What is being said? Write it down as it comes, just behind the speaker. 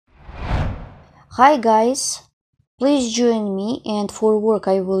Hi guys, please join me, and for work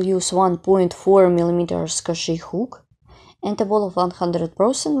I will use 1.4mm crochet hook and a ball of 100%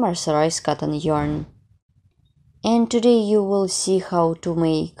 mercerized cotton yarn. And today you will see how to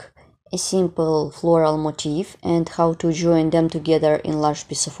make a simple floral motif and how to join them together in large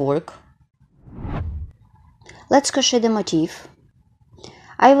piece of work. Let's crochet the motif.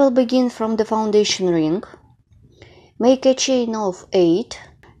 I will begin from the foundation ring. Make a chain of 8,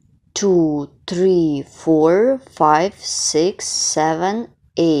 2, 3, 4, 5, 6, 7,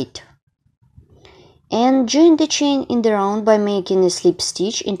 8, and join the chain in the round by making a slip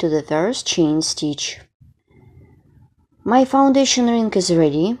stitch into the first chain stitch. My foundation ring is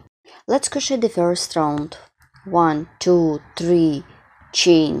ready. Let's crochet the first round. 1, 2, 3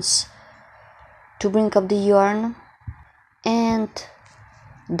 chains to bring up the yarn and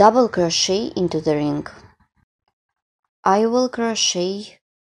double crochet into the ring. I will crochet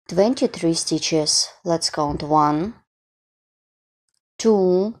 23 stitches. Let's count 1,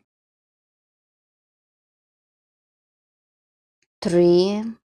 2, 3,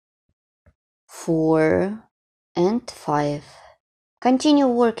 4, and 5. Continue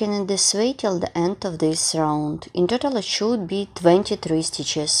working in this way till the end of this round. In total it should be 23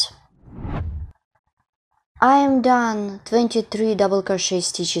 stitches. I am done 23 double crochet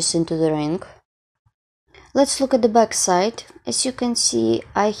stitches into the ring. Let's look at the back side. As you can see,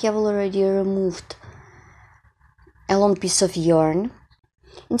 I have already removed a long piece of yarn.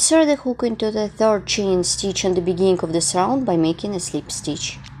 Insert the hook into the third chain stitch at the beginning of this round by making a slip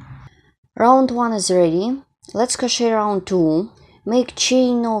stitch. Round 1 is ready. Let's crochet round 2. Make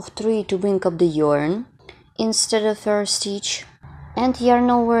chain of 3 to bring up the yarn instead of first stitch, and yarn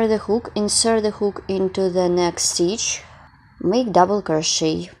over the hook. Insert the hook into the next stitch. Make double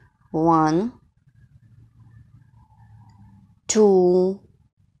crochet 1, 2,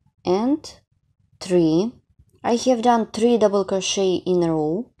 and 3. I have done 3 double crochet in a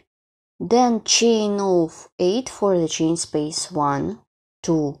row. Then chain of 8 for the chain space. 1,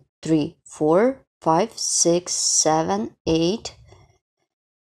 2, 3, 4, 5, 6, 7, 8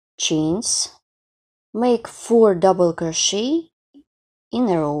 chains. Make 4 double crochet in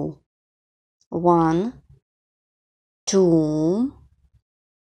a row. 1, 2,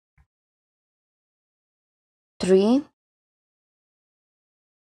 3,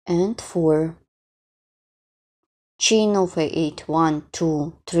 and 4. Chain of 8. 1,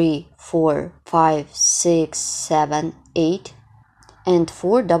 2, 3, 4, 5, 6, 7, 8, and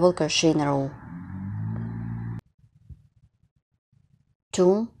 4 double crochet in a row.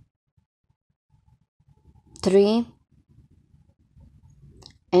 2, 3,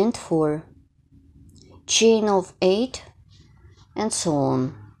 and 4. Chain of 8, and so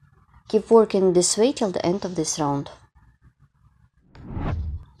on. Keep working this way till the end of this round.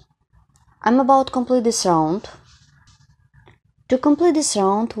 I'm about to complete this round. To complete this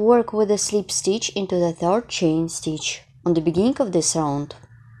round, work with a slip stitch into the third chain stitch on the beginning of this round.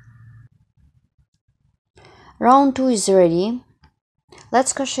 Round 2 is ready.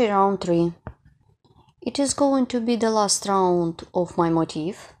 Let's crochet round 3. It is going to be the last round of my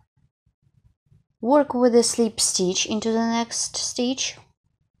motif. Work with a slip stitch into the next stitch.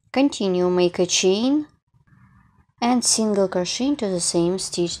 Continue, make a chain and single crochet into the same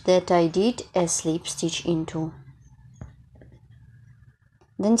stitch that I did a slip stitch into.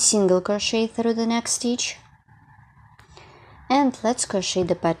 Then single crochet through the next stitch. And let's crochet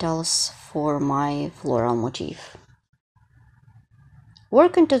the petals for my floral motif.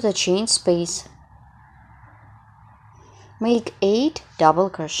 Work into the chain space. Make 8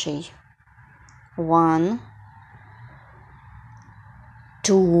 double crochet. 1,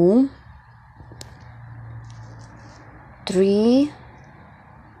 2, 3,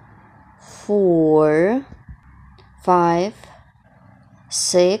 4, 5,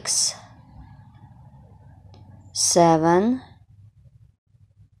 6, 7,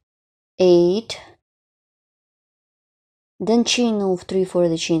 8. Then chain of 3 for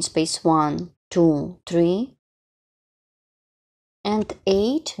the chain space. 1, 2, 3, and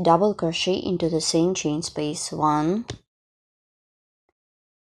 8 double crochet into the same chain space. 1,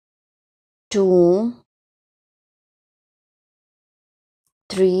 2,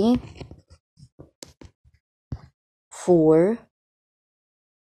 3, 4,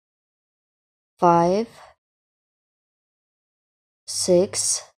 5,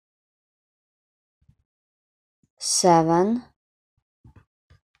 6, 7,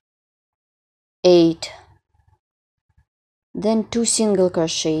 8. Then 2 single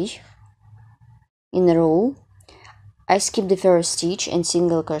crochet in a row. I skip the first stitch and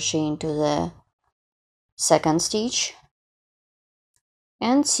single crochet into the second stitch.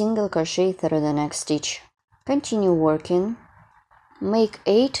 and single crochet through the next stitch. Continue working. Make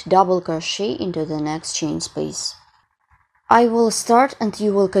 8 double crochet into the next chain space. I will start and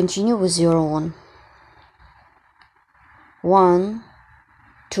you will continue with your own. 1,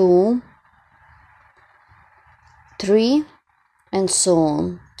 2, 3, and so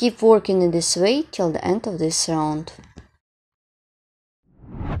on. Keep working in this way till the end of this round.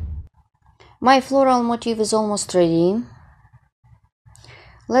 My floral motif is almost ready.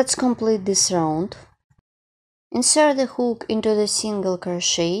 Let's complete this round. Insert the hook into the single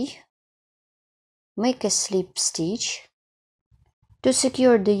crochet. Make a slip stitch to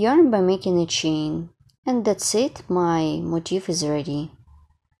secure the yarn by making a chain. And that's it, my motif is ready.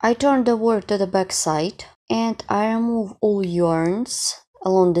 I turn the work to the back side and I remove all yarns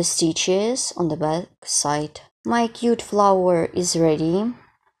along the stitches on the back side. My cute flower is ready.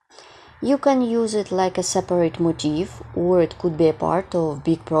 You can use it like a separate motif, or it could be a part of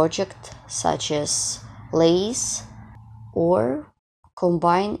big project such as lace, or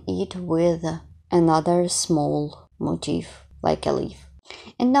combine it with another small motif like a leaf.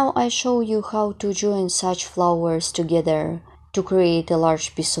 And now I show you how to join such flowers together to create a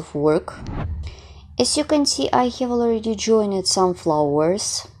large piece of work. As you can see, I have already joined some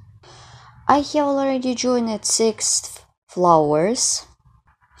flowers. I have already joined 6 flowers.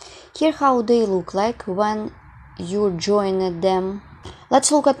 Here how they look like when you joined them.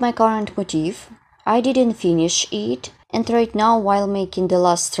 Let's look at my current motif. I didn't finish it, and right now while making the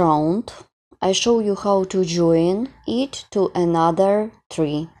last round, I show you how to join it to another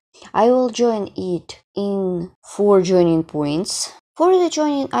 3. I will join it in 4 joining points. For the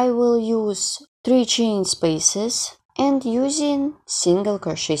joining I will use 3 chain spaces and using single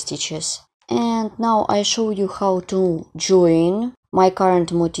crochet stitches. And now I show you how to join my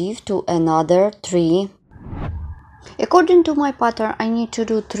current motif to another 3. According to my pattern, I need to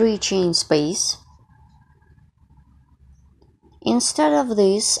do 3 chain space. Instead of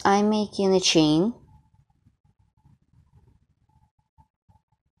this, I'm making a chain.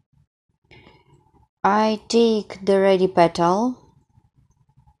 I take the ready petal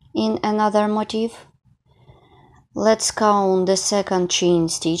in another motif. Let's count the second chain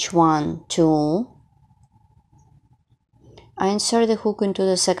stitch. 1, 2. I insert the hook into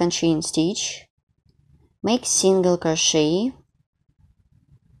the second chain stitch, make single crochet,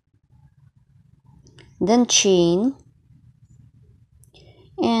 then chain,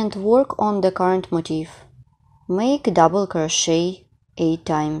 and work on the current motif. Make double crochet 8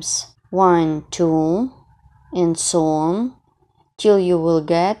 times. 1, 2, and so on, till you will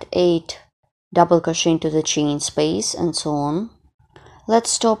get 8 double crochet into the chain space, and so on. Let's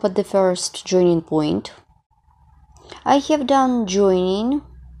stop at the first joining point. I have done joining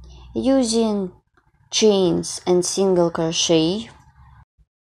using chains and single crochet.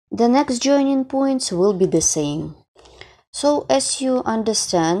 The next joining points will be the same. So as you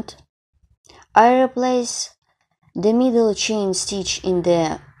understand, I replace the middle chain stitch in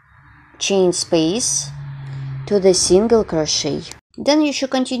the chain space to the single crochet. Then you should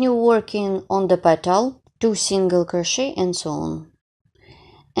continue working on the petal, 2 single crochet, and so on.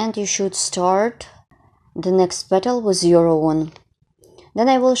 And you should start the next petal with your own. Then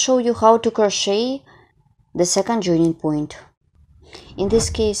I will show you how to crochet the second joining point. In this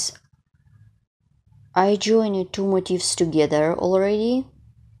case, I joined 2 motifs together already.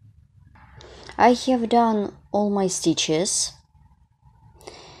 I have done all my stitches,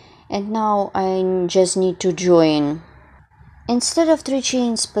 and now I just need to join. Instead of 3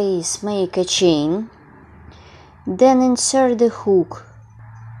 chain space, make a chain, then insert the hook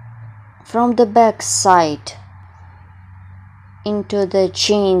from the back side into the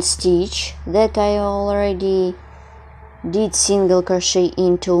chain stitch that I already did single crochet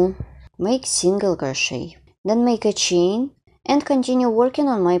into. Make single crochet, then make a chain and continue working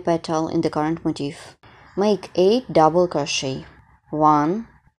on my petal in the current motif. Make 8 double crochet, 1,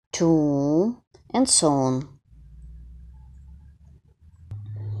 2, and so on.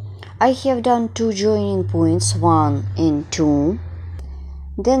 I have done 2 joining points, 1 and 2.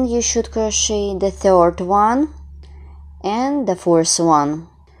 Then you should crochet the third one and the fourth one.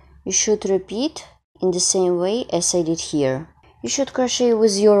 You should repeat in the same way as I did here. You should crochet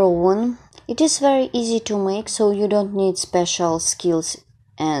with your own. It is very easy to make, so you don't need special skills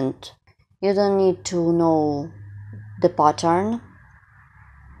and you don't need to know the pattern.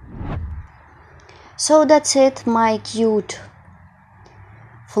 So that's it, my cute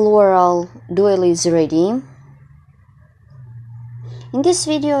floral doily is ready. In this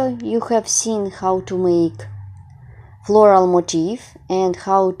video you have seen how to make floral motif and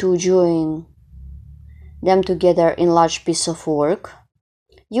how to join them together in large piece of work.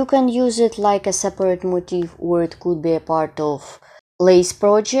 You can use it like a separate motif, or it could be a part of lace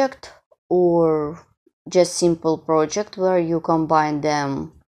project or just simple project where you combine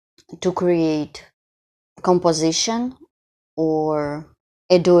them to create composition or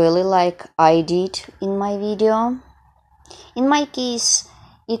a doily like I did in my video. In my case,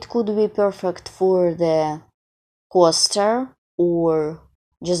 it could be perfect for the coaster or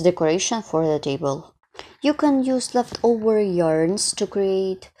just decoration for the table. You can use leftover yarns to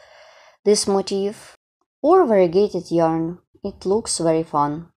create this motif or variegated yarn. It looks very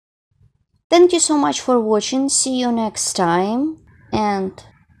fun. Thank you so much for watching. See you next time and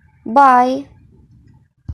bye.